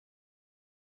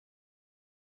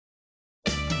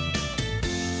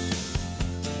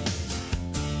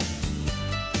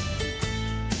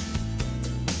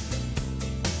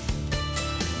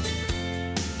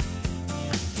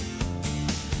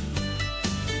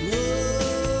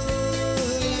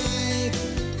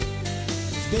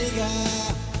bigger,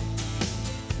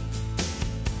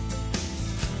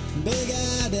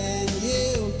 bigger than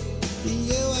you, and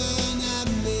you are not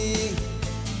me.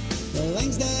 The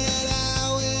lengths that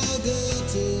I will go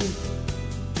to,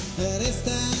 the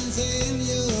distance in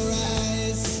your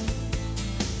eyes.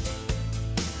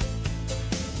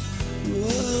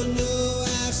 Oh no,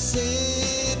 I've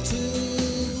said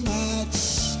too much,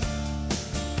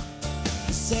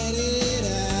 set it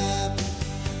up.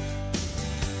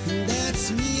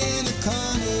 That's me in a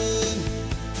corner,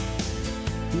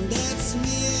 that's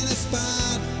me in a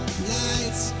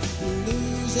spotlight,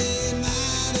 losing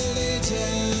my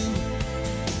religion,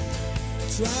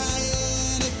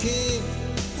 trying to keep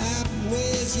up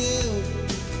with you,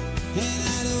 and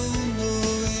I don't know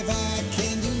if I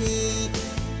can do it.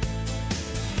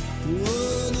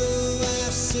 Oh no,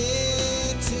 I've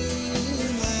said too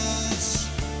much,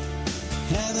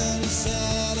 haven't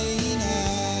said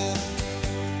enough.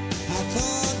 I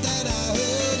thought that I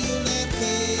heard you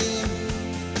laughing,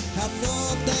 I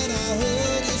thought that I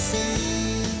heard you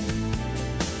sing.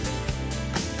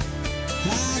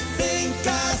 I think I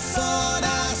saw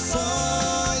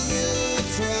you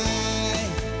try.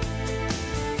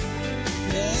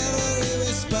 Every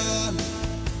whisper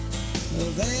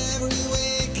of every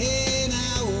waking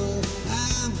hour,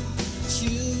 I'm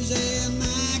choosing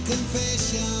my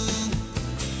confession,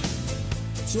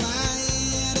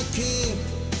 trying to keep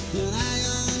an eye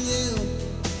on you,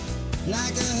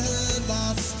 like I heard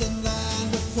lost and blind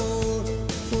before.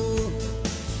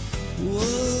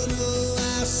 Oh no,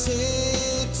 I've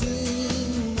said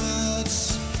too much,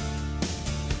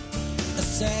 I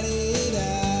set it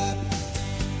up.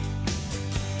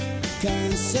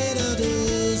 Consider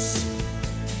this,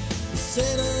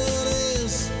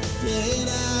 the end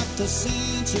of the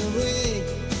century.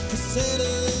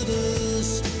 Consider this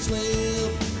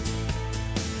slip,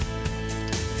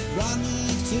 brought me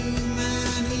to my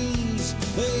knees.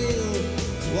 Well,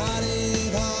 what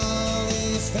if all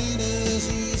these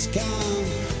fantasies come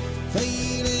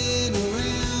fading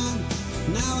around?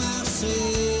 Now I've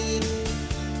said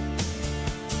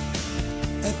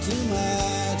too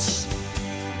much.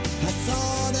 I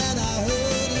saw that I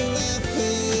heard you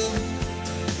laughing,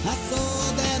 I saw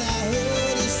that I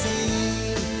heard you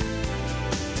sing.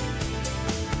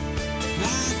 I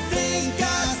think I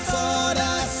saw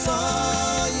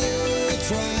you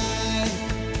try.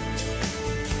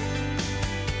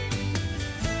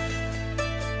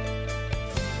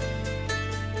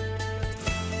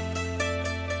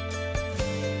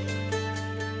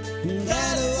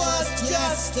 That was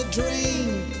just a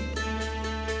dream,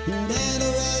 that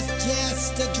was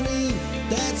just a dream.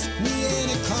 That's me in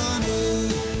a corner,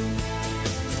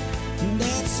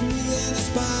 that's me in the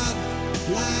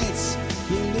spotlights,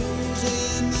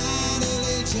 losing my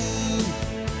religion,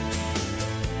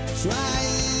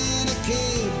 trying to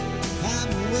keep up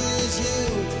with you,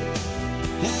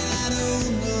 and I don't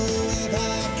know if I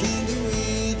can do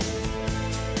it.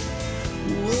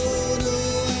 Oh no,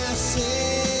 I've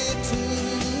said too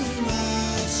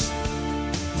much,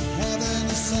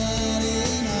 haven't said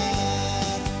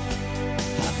enough.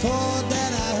 I thought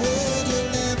that I heard you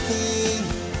laughing,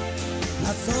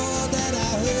 I thought that I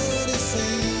heard you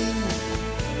sing.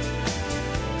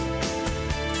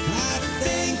 I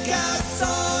think I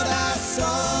saw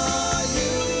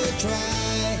you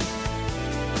try,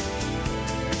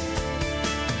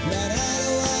 but that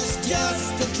was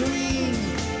just a dream.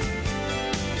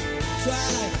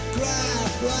 Try,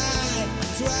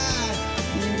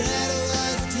 that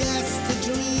was just a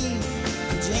dream,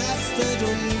 just a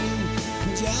dream,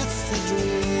 just a dream.